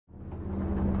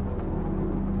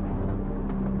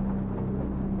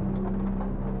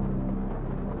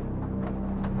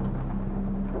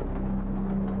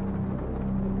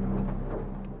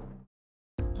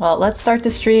Well, let's start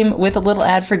the stream with a little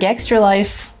ad for Gextra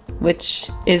Life, which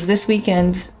is this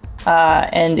weekend.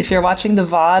 And if you're watching the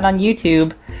VOD on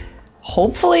YouTube,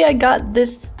 hopefully I got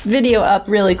this video up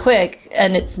really quick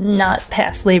and it's not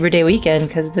past Labor Day weekend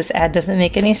because this ad doesn't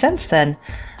make any sense then.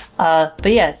 But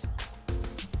yeah,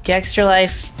 Gextra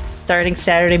Life starting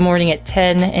Saturday morning at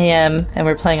 10 a.m. and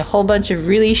we're playing a whole bunch of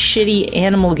really shitty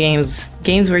animal games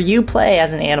where you play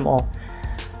as an animal.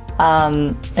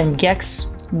 And Gex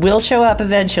will show up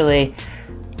eventually,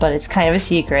 but it's kind of a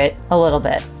secret, a little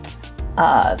bit.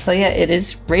 So yeah, it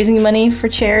is raising money for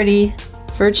charity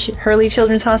for Hurley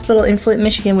Children's Hospital in Flint,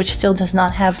 Michigan, which still does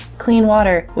not have clean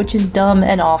water, which is dumb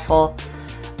and awful.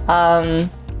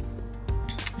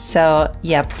 So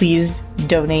yeah, please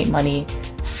donate money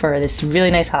for this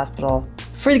really nice hospital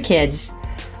for the kids.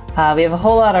 We have a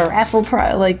whole lot of raffle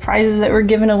prizes that we're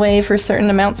giving away for certain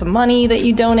amounts of money that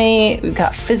you donate. We've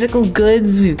got physical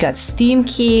goods, we've got Steam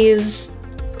keys.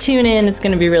 Tune in, it's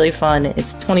going to be really fun.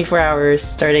 It's 24 hours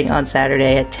starting on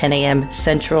Saturday at 10 a.m.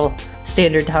 Central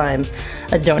Standard Time.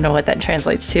 I don't know what that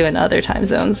translates to in other time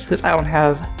zones because I don't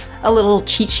have a little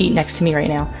cheat sheet next to me right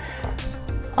now.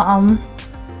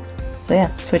 So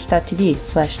yeah,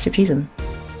 twitch.tv/chipcheesem.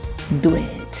 Do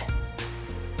it.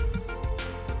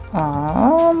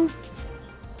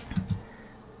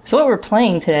 So what we're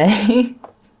playing today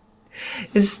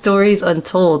is Stories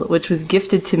Untold, which was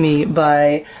gifted to me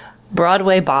by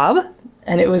Broadway Bob,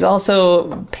 and it was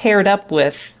also paired up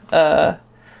with, not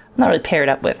really paired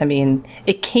up with, I mean,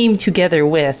 it came together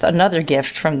with another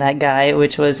gift from that guy,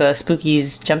 which was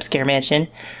Spooky's Jump Scare Mansion,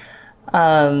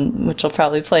 which I'll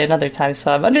probably play another time,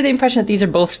 so I'm under the impression that these are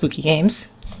both spooky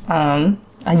games. I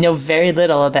know very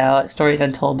little about Stories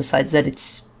Untold besides that it's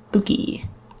spooky.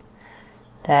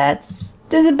 That's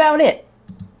about it.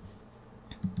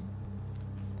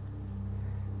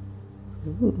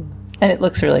 Ooh. And it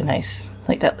looks really nice.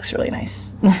 Like, that looks really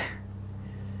nice.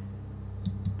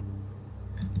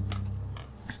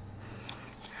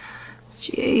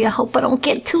 Gee, I hope I don't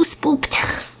get too spooked.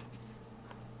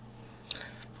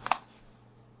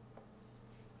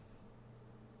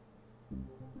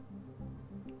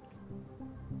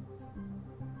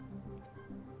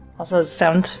 Also, does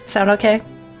sound okay?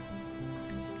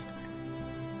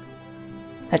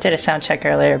 I did a sound check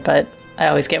earlier, but I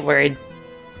always get worried.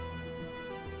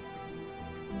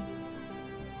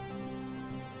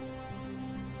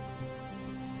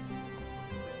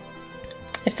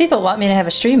 If people want me to have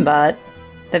a stream bot,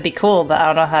 that'd be cool, but I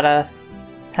don't know how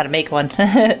to make one.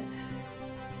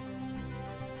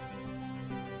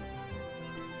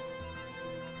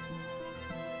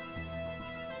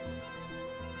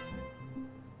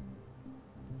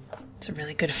 It's a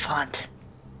really good font.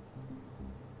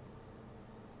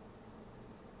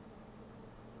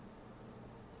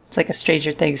 It's like a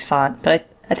Stranger Things font, but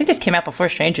I think this came out before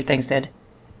Stranger Things did.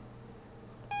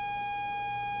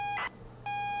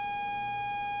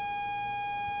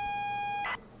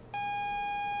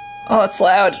 Oh, it's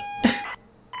loud.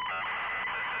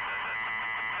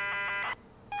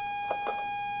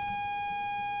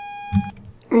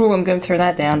 Ooh, I'm gonna turn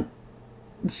that down.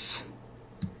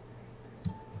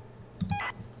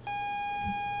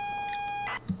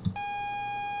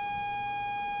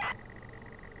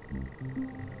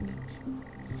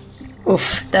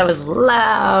 Oof, that was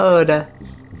loud.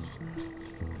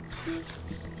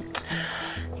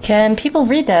 Can people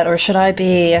read that, or should I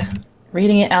be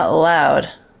reading it out loud?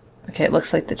 Okay, it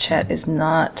looks like the chat is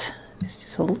not... It's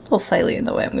just a little slightly in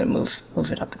the way. I'm going to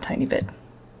move it up a tiny bit.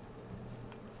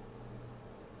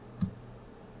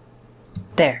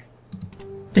 There.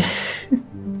 The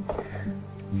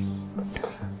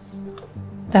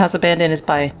House Abandoned is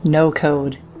by No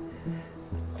Code.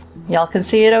 Y'all can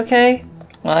see it okay?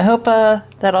 Well, I hope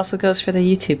that also goes for the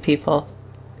YouTube people.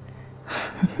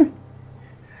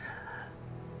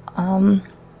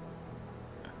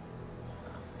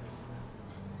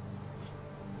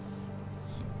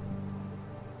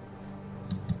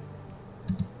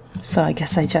 So I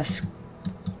guess I just...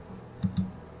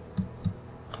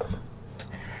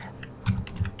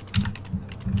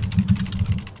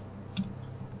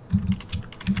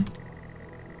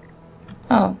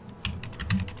 Oh.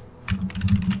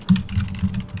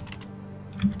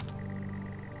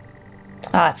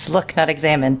 Ah, it's look, not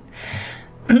examine.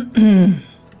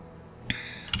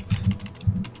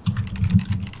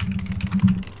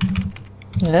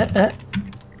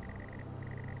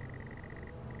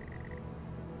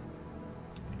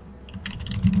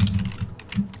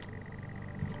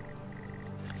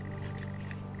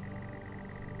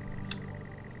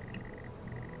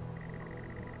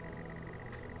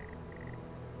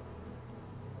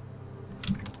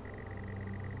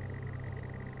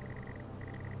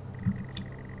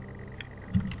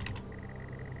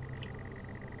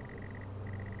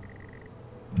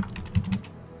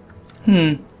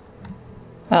 I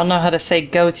don't know how to say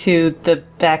go to the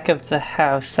back of the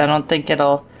house. I don't think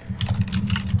it'll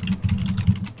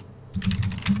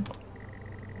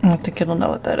know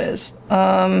what that is.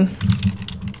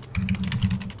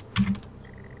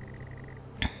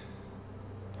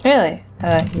 Really?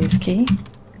 Use key.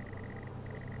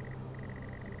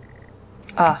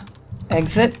 Ah,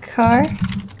 exit car?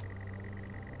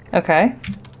 Okay.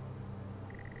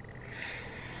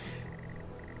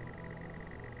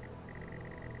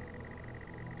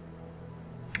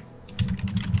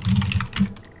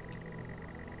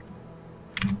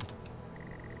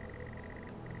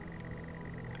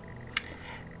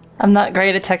 I'm not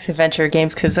great at text adventure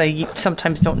games because I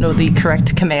sometimes don't know the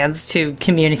correct commands to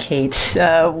communicate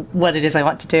what it is I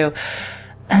want to do.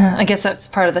 I guess that's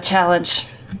part of the challenge.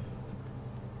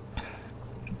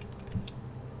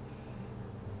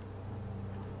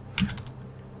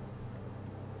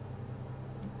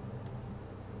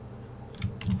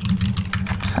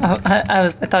 Oh, I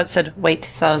thought it said wait,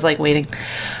 so I was like waiting.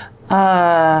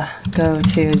 Go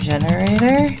to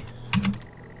generator.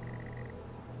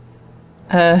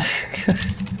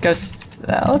 Go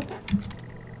south?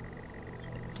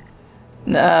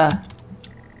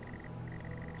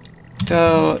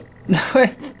 Go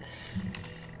north.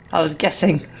 I was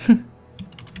guessing.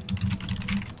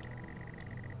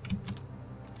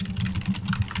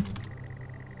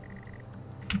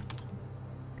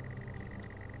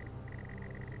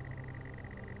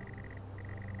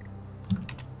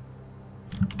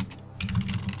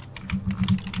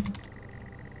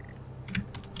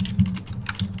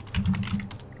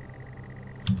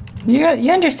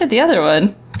 You understood the other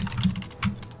one.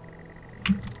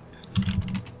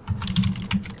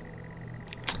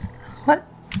 What?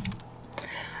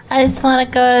 I just want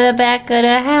to go to the back of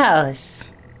the house.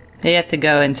 You have to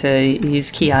go into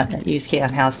use key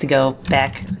on house to go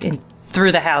back in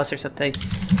through the house or something.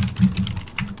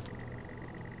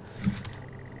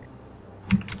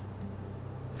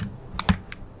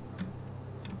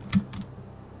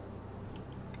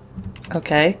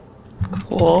 Okay.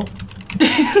 Cool.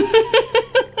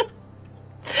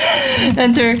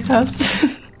 Enter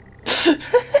house.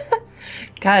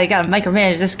 God, I gotta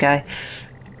micromanage this guy.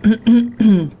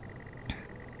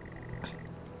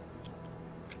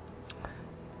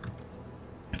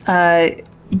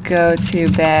 Go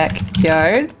to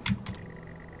backyard.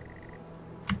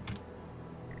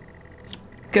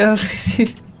 Go to...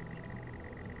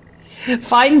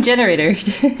 Find generator.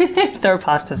 Throw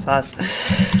pasta sauce.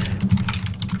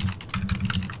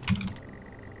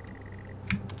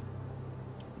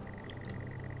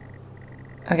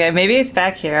 Okay, maybe it's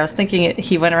back here. I was thinking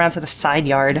he went around to the side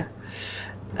yard.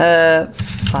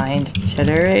 Find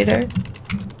generator.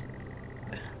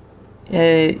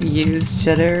 Use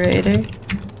generator.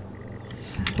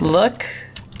 Look.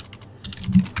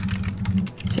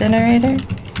 Generator.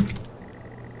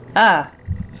 Ah.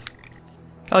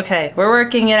 Okay, we're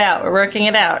working it out. We're working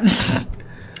it out.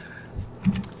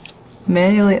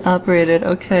 Manually operated.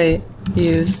 Okay,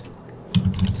 use.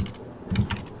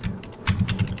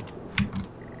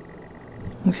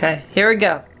 Okay, here we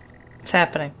go. It's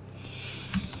happening.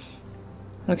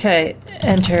 Okay,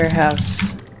 enter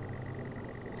house.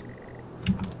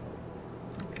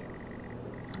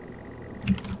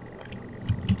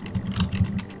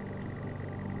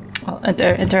 Well,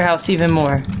 enter house even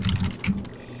more.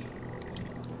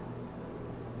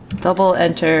 Double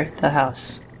enter the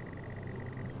house.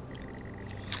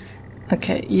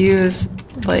 Okay, use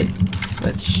light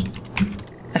switch.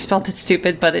 I spelled it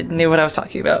stupid, but it knew what I was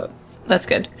talking about. That's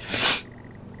good.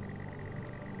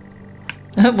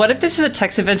 What if this is a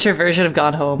text adventure version of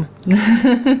Gone Home?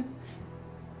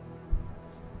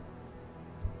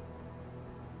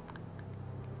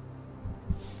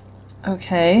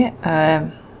 Okay,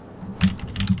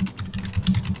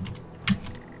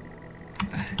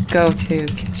 go to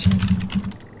kitchen.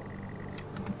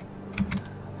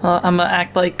 Well, I'm gonna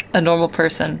act like a normal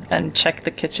person and check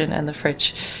the kitchen and the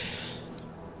fridge.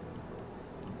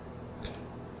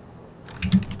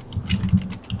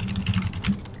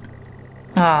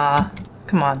 Ah,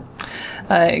 come on.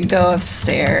 Go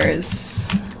upstairs.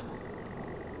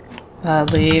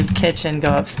 Leave kitchen,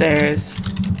 go upstairs.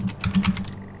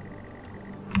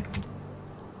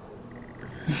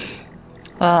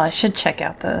 Well, I should check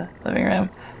out the living room.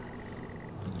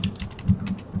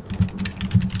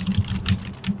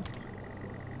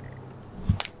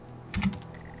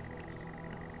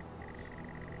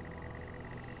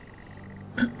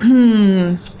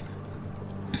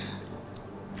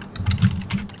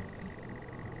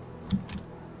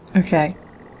 Okay.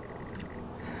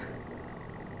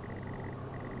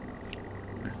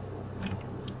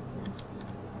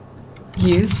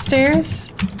 Use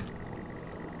stairs?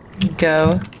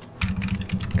 Go.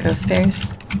 Go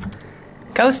stairs.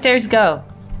 Go stairs, go.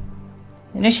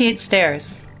 Initiate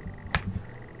stairs.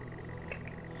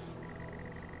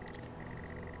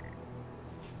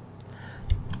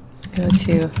 Go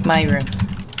to my room.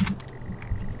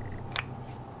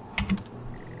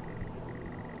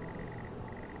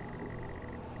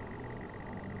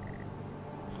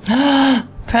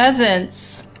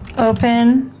 Presents.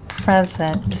 Open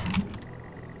present.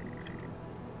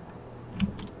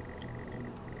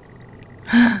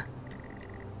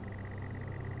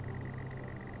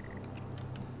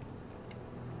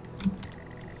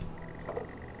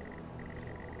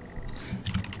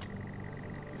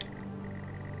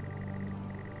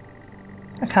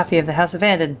 A copy of The House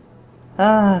Abandoned.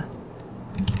 Ah.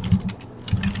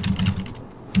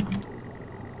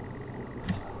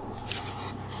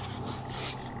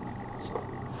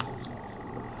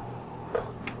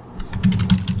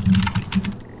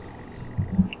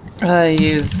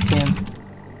 Use game.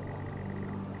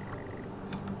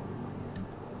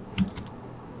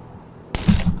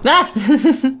 Ah!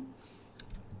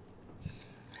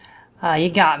 Ah, you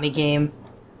got me, game.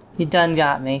 You done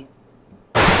got me.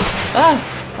 Ah!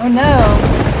 Oh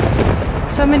no!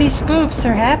 So many spoops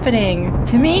are happening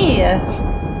to me!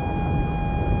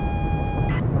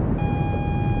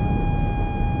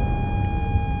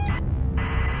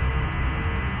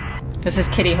 This is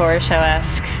Kitty Horror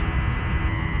Show-esque.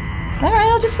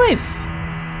 Alright, I'll just leave.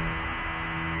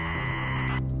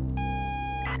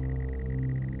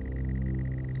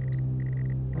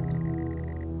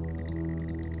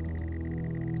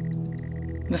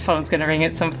 The phone's gonna ring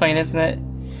at some point, isn't it?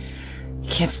 You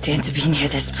can't stand to be near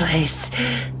this place.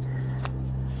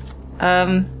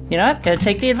 You know what? Gotta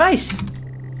take the advice.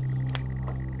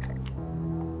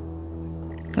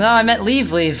 No, I meant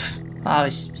leave. Oh,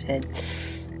 shit.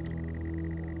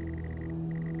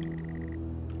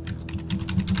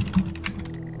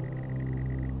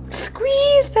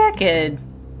 Squeeze back in.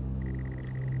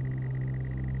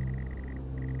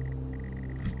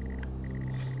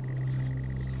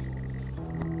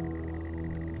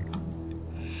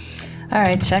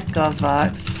 Alright, check glove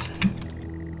box.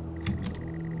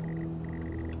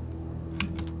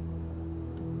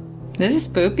 This is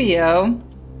spoopy, yo.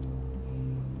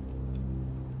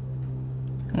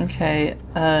 Okay,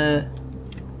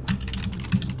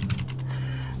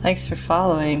 thanks for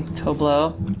following,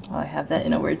 Toblo. Oh, I have that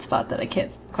in a weird spot that I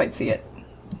can't quite see it.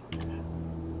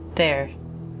 There.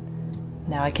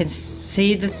 Now I can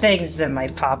see the things that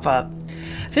might pop up.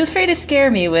 Feel free to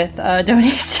scare me with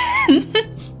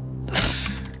donations.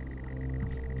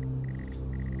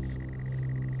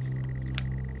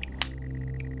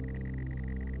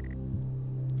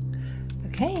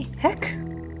 Okay, heck.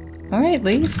 Alright,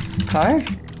 leave. Car.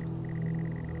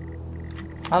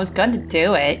 I was gonna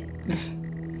do it.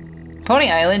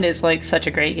 Pony Island is like such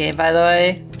a great game, by the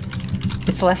way.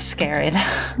 It's less scary though.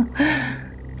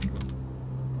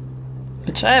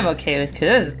 Which I'm okay with,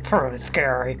 because it's pretty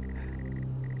scary.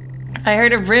 I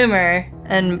heard a rumor,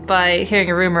 and by hearing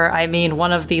a rumor, I mean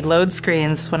one of the load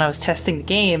screens when I was testing the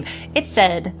game. It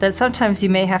said that sometimes you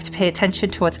may have to pay attention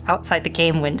to what's outside the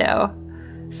game window.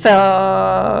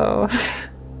 So...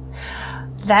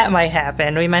 that might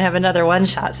happen. We might have another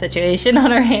one-shot situation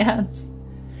on our hands.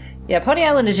 Yeah, Pony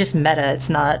Island is just meta. It's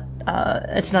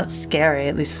not scary,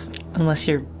 at least unless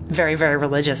you're very, very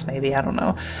religious, maybe. I don't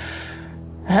know.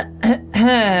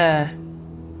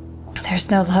 There's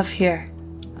no love here.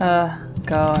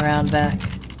 Go around back.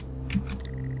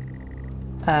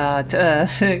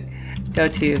 Go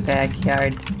to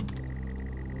backyard.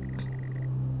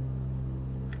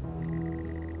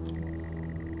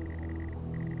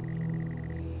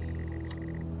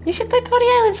 You should play Pony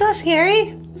Island. It's not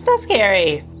scary. It's not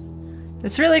scary.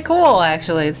 It's really cool,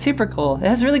 actually. It's super cool. It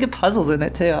has really good puzzles in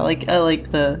it too. I like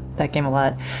that game a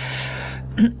lot.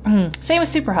 Same with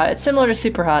Super Hot. It's similar to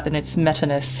Super Hot in its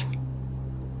meta-ness.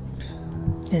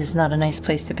 It is not a nice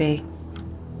place to be.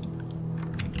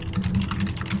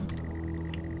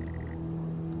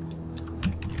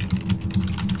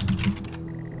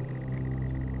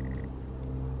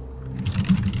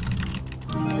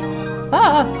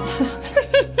 Ah!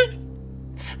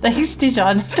 Thanks to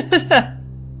John.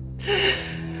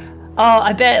 Oh,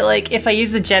 I bet, like, if I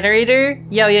use the generator...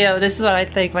 Yo, this is what I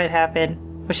think might happen.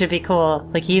 Which would be cool.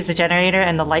 Like, you use the generator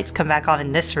and the lights come back on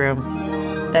in this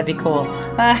room. That'd be cool.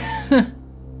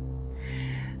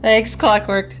 Thanks,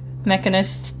 Clockwork.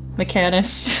 Mechanist.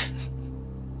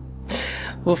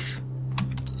 Woof.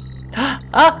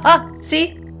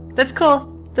 See? That's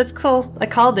cool. That's cool. I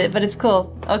called it, but it's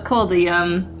cool. Oh, cool.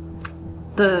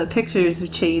 the pictures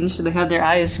have changed and they have their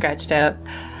eyes scratched out.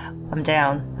 I'm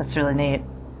down. That's really neat.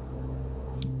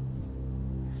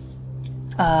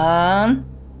 Alright,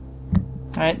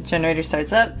 generator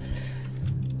starts up.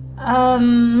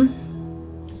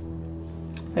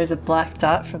 There's a black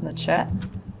dot from the chat.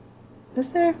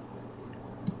 Is there?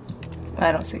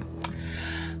 I don't see.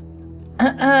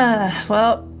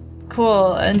 Well,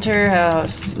 cool. Enter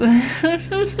house.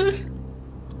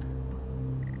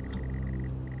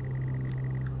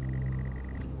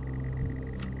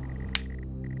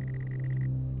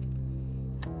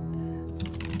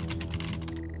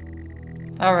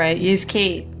 Alright, use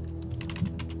key.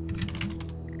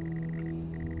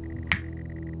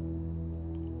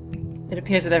 It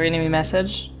appears with every new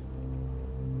message.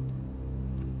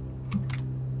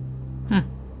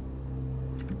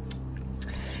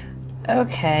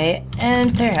 Okay,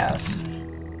 enter house.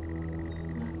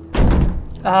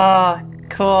 Oh,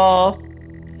 cool.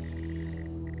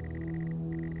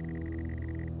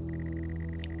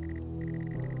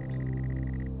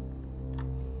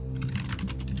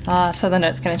 So the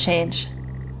note's gonna change.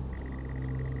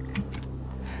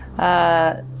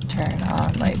 Turn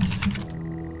on lights.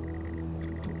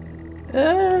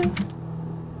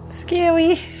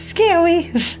 Scary,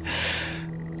 scary.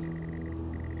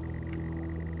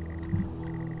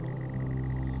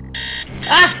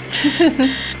 Ah!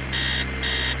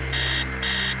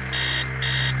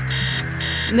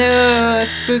 No,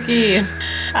 it's spooky.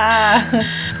 Ah.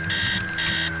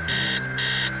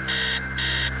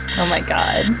 Oh my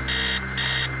god.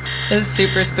 This is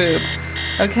super spook.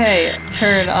 Okay,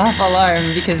 turn off alarm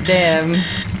because damn.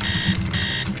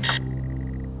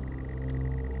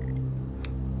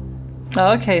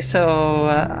 Okay, so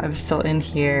I'm still in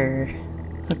here.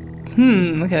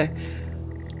 Okay.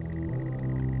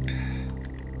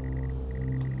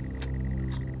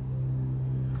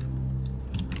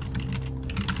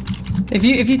 If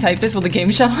you type this, will the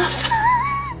game shut off?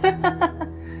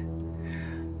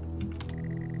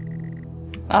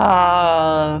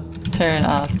 Ah, turn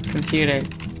off computer.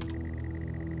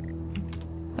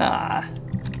 Ah.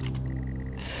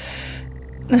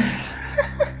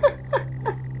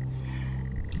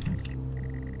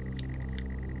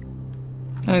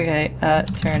 Okay,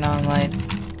 turn on lights.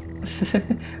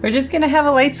 We're just gonna have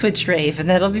a light switch rave and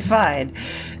that'll be fine.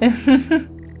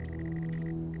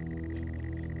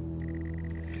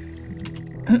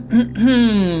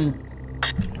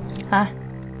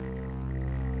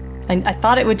 I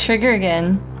thought it would trigger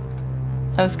again.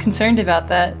 I was concerned about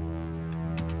that.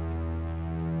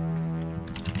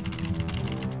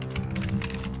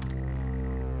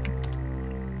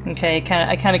 Okay,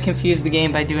 I kind of confused the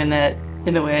game by doing that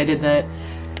in the way I did that.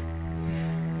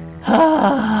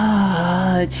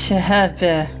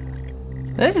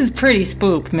 This is pretty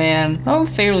spooked, man. I'm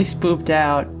fairly spooked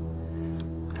out.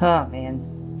 Oh, man.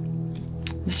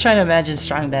 Just trying to imagine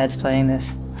Strong Bad's playing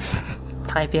this.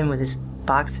 Type in with his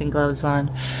boxing gloves on.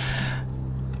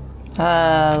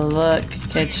 Look,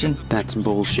 kitchen. That's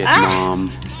bullshit, Mom.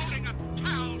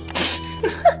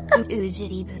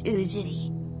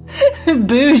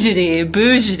 Bougity,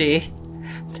 bougity.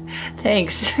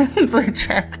 Thanks, Blue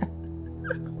Trap.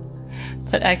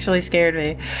 That actually scared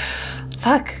me.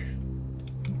 Fuck.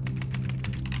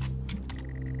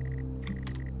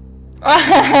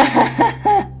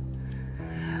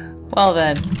 Well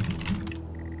then.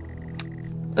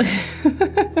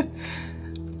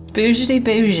 Bougity,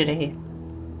 bougity.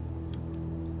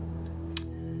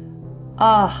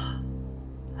 Ah.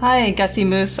 Hi, Gussie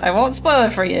Moose. I won't spoil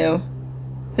it for you.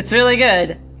 It's really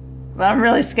good. But I'm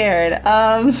really scared.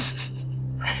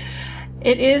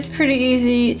 It is pretty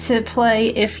easy to play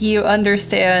if you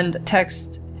understand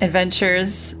text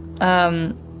adventures.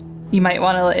 You might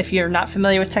want to, if you're not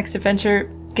familiar with text adventure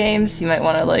games, you might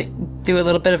want to like do a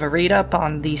little bit of a read up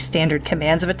on the standard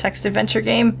commands of a text adventure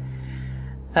game.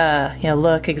 You know,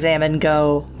 look, examine,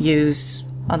 go, use,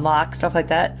 unlock, stuff like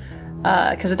that.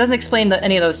 Because it doesn't explain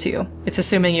any of those to you. It's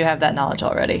assuming you have that knowledge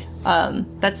already.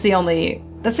 That's the only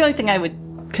thing I would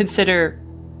consider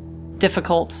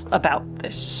difficult about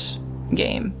this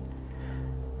game.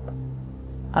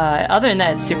 Other than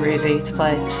that, it's super easy to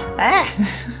play. Ah!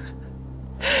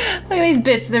 Look at these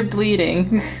bits, they're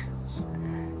bleeding.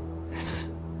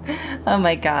 Oh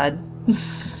my god.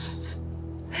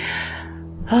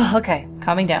 Oh, okay,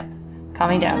 calming down.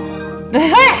 Calming down.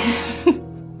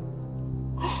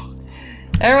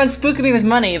 Everyone's spooking me with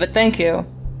money, but thank you.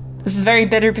 This is very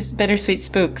bittersweet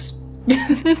spooks.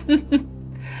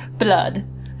 Blood.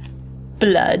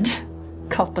 Blood.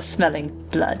 Copper smelling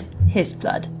blood. His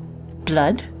blood.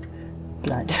 Blood.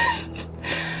 Blood.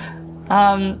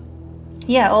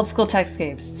 Yeah, old school text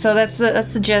games. So that's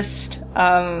the gist.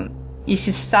 You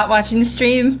should stop watching the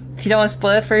stream if you don't want to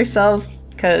spoil it for yourself,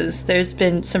 because there's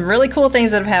been some really cool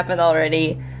things that have happened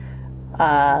already.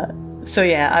 So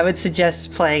yeah, I would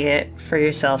suggest playing it for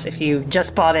yourself if you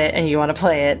just bought it and you want to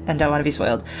play it and don't want to be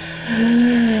spoiled.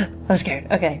 I'm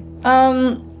scared. Okay.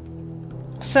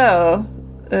 So,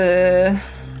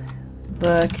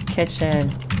 look,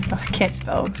 kitchen. Oh, I can't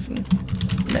spell because I'm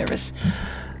nervous.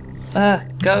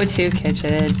 Go to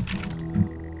kitchen.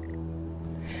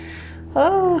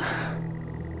 Oh,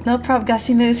 no problem,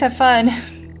 Gussie Moose. Have fun.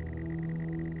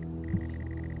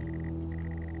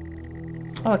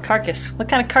 Oh, a carcass. What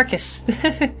kind of carcass?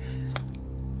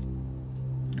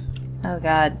 Oh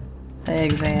god.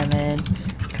 Examine.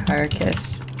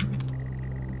 Carcass.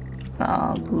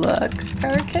 Oh, look.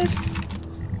 Carcass.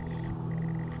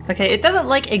 Okay, it doesn't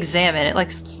like examine, it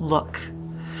likes look.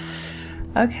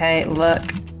 Okay, look.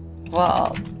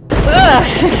 Wall.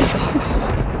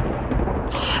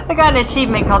 I got an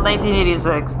achievement called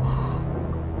 1986.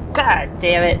 God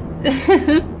damn it.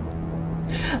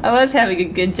 I was having a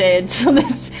good day until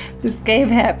this game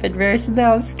happened, Verse, and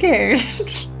now I'm scared.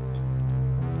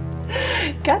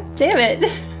 God damn it.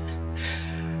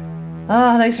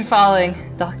 Oh, thanks for following,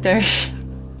 Doctor.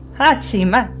 Hachi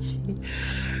machi.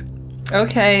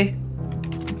 Okay.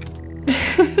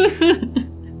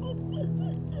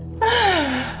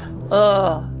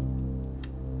 Oh.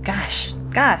 Gosh.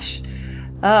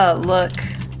 Oh, look.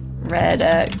 Red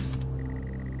X.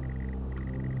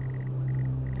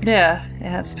 Yeah,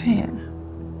 it's pain.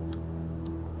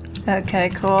 Okay,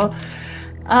 cool.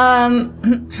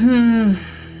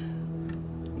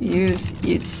 Use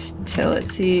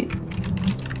utility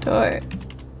door.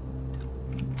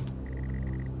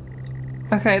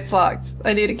 Okay, it's locked.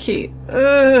 I need a key.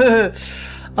 Ugh.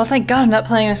 Oh, thank God I'm not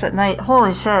playing this at night.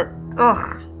 Holy shit.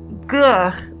 Ugh.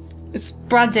 Ugh. It's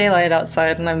broad daylight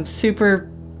outside and I'm super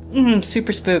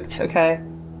spooked, okay?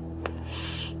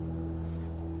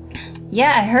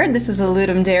 Yeah, I heard this was a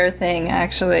Ludum Dare thing,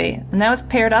 actually. And now it's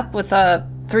paired up with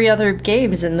 3 other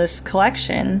games in this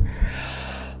collection.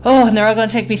 Oh, and they're all gonna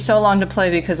take me so long to play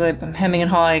because I'm hemming and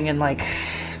hawing and, like,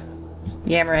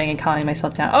 yammering and calming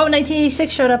myself down. Oh,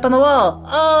 1986 showed up on the wall!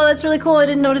 Oh, that's really cool, I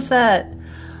didn't notice that.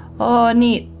 Oh,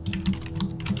 neat.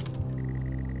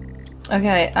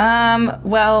 Okay,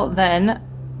 well then,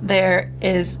 there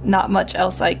is not much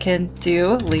else I can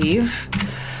do. Leave.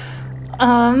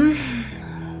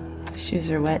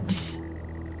 Shoes are wet.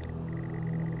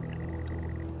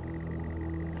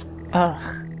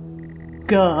 Ugh.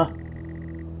 Gah.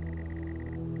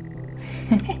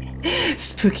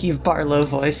 Spooky Barlow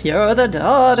voice. You're the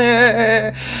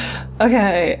daughter.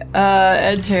 Okay.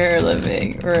 Enter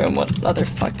living room. What other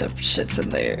fucked up shit's in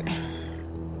there?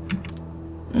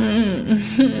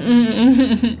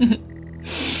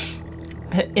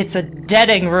 It's a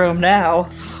deading room now.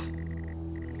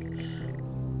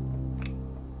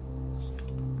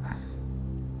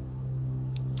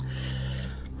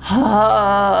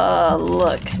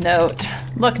 Look note.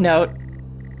 Look note.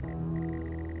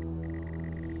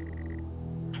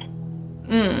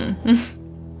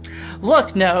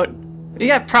 Look note. We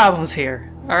got problems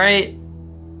here, alright?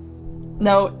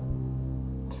 Note.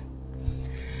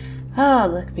 Oh,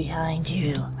 look behind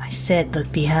you. I said look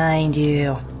behind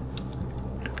you.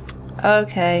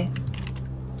 Okay.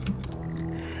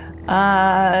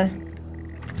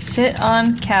 Sit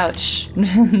on couch.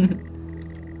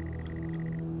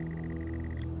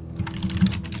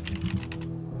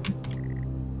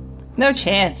 No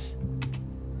chance.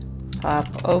 Pop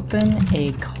open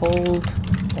a cold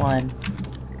one.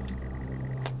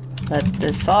 Let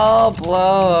this all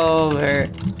blow over.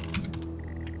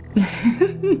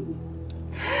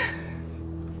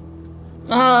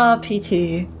 Ah,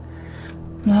 PT.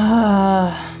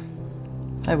 Ah,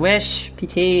 I wish,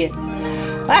 PT.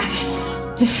 Ah,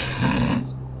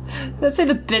 let's say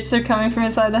the bits are coming from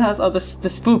inside the house. Oh, the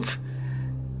spoop.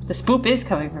 The spoop is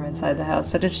coming from inside the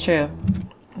house. That is true.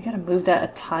 I gotta move that a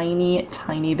tiny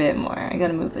bit more. I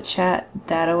gotta move the chat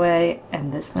that away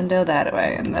and this window that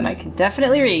away, and then I can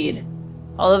definitely read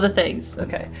all of the things.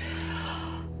 Okay.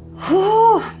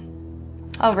 Whew.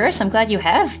 Oh, Verse, I'm glad you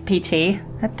have PT.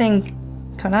 That thing,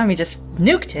 Konami just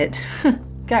nuked it.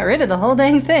 Got rid of the whole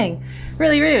dang thing.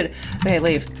 Really rude. Okay,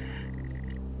 leave.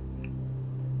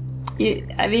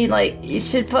 I mean, like, you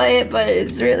should play it, but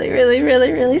it's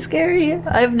really scary.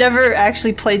 I've never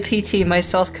actually played PT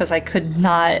myself because I could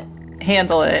not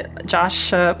handle it. Josh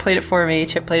played it for me,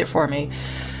 Chip played it for me.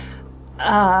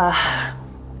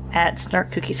 At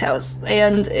Snark Cookie's house.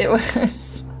 And it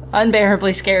was...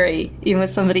 unbearably scary, even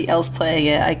with somebody else playing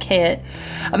it. I can't.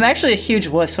 I'm actually a huge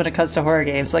wuss when it comes to horror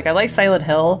games. Like, I like Silent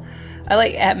Hill. I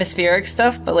like atmospheric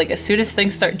stuff, but like as soon as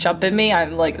things start jumping me,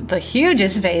 I'm like the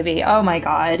hugest baby. Oh my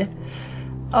god.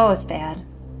 Oh, it's bad.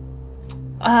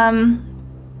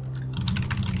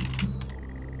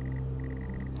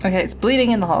 Okay, it's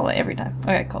bleeding in the hallway every time.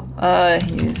 Okay, cool.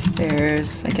 Use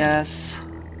stairs, I guess.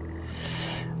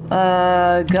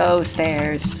 Go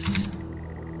stairs.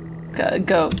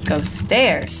 Go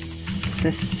stairs.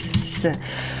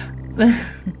 The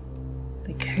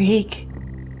creak.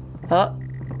 Oh.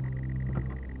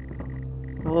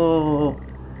 Whoa.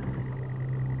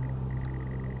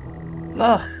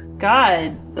 Ugh,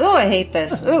 God. Oh, I hate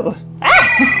this. Ooh.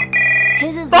 Ah!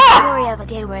 His is the story of a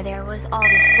day where there was all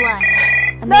this blood.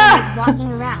 A man was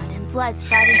walking around and blood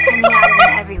started coming out of him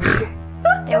everywhere.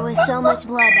 There was so much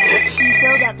blood that he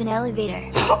filled up an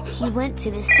elevator. He went to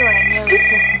the store and there was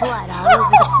just blood all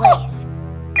over the place.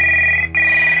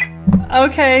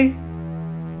 Okay.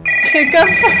 Pick up.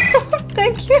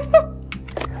 Thank you.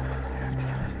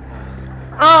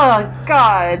 Oh,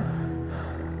 God.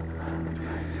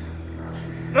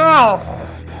 Oh.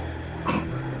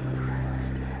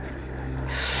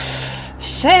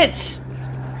 Shit.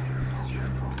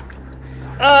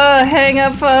 Hang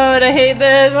up phone. I hate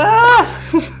this. Ah!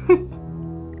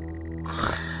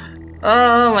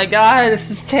 Oh my god, this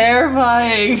is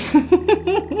terrifying.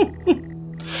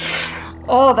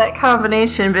 Oh, that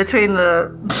combination between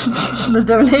the the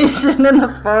donation and the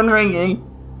phone ringing.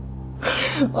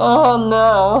 Oh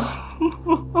no.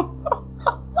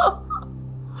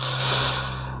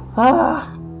 Ah.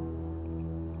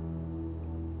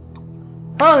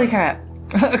 Holy crap.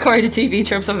 According to TV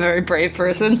tropes, I'm a very brave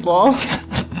person. Lol.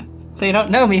 They don't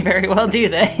know me very well, do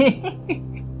they?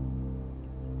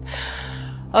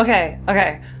 Okay.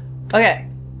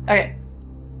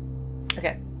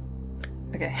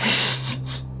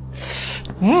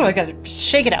 Ooh, I gotta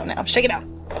shake it out now. Shake it out.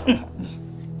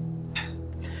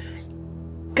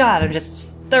 God, I'm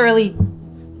just thoroughly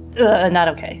not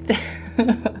okay.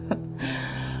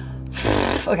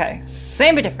 Okay,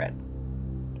 same but different.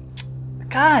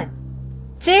 God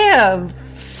damn,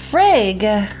 frig.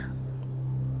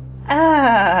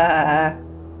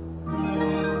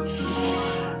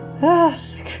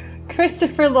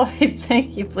 Christopher Lloyd,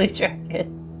 thank you, Blue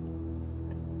Dragon.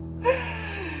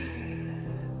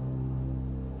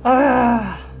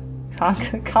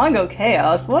 Congo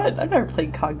Chaos? What? I've never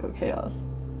played Congo Chaos.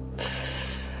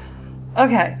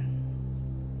 Okay.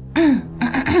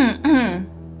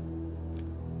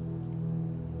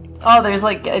 Oh, there's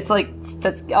like, it's like,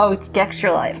 that's, oh, it's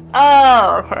Extra Life.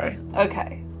 Oh, okay.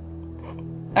 Okay.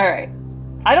 Alright.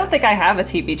 I don't think I have a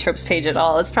TV tropes page at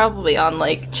all. It's probably on,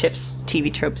 like, Chip's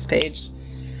TV tropes page.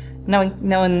 No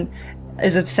one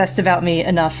is obsessed about me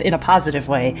enough in a positive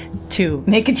way to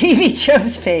make a TV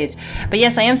tropes page. But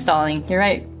yes, I am stalling. You're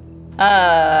right.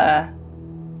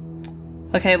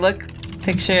 Okay, look.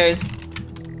 Pictures.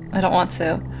 I don't want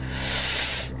to.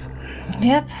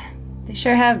 Yep. They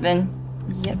sure have been.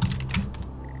 Yep.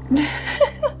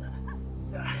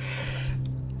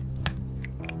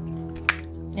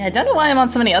 Yeah, I don't know why I'm on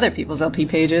so many other people's LP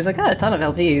pages. I got a ton of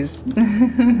LPs.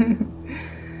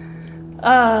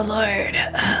 Oh, Lord.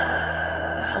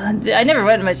 I never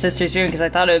went in my sister's room because I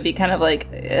thought it would be kind of like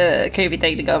a creepy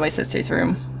thing to go in my sister's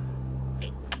room.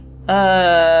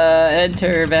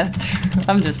 Enter bathroom.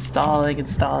 I'm just stalling and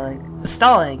stalling. I'm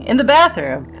stalling in the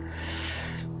bathroom.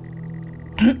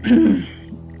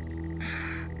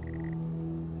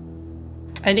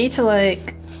 I need to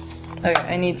like...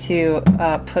 Okay, I need to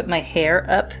put my hair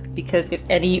up because if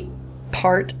any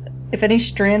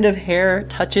strand of hair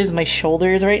touches my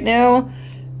shoulders right now,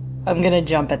 I'm gonna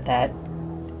jump at that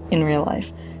in real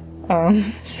life.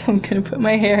 So I'm gonna put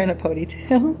my hair in a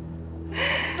ponytail.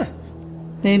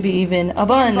 Maybe even a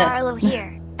bun. Barlow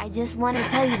here. I just want to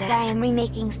tell you that I am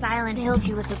remaking Silent Hill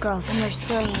 2 with a girl from your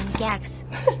story and Gex.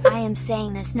 I am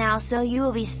saying this now so you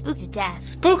will be spooked to death.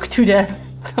 Spooked to death?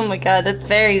 Oh my god, that's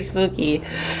very spooky.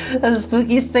 That's the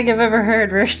spookiest thing I've ever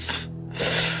heard, Verse.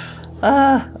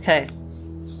 Okay.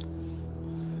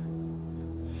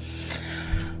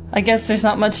 I guess there's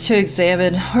not much to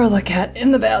examine or look at in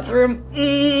the bathroom.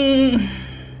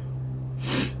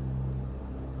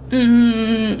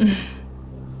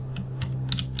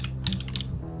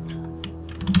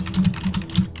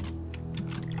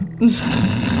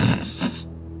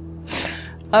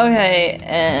 Okay,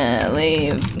 and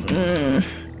leave.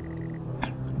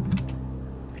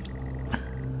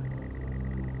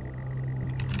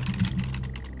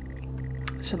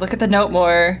 Should look at the note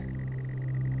more.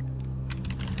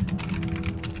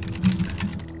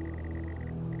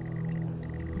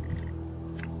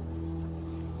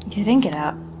 Get in, get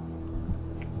out.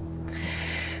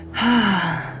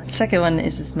 The second one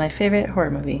is my favorite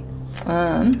horror movie.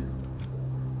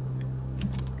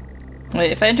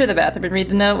 Wait, if I enter the bathroom and read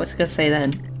the note, what's it gonna say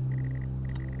then?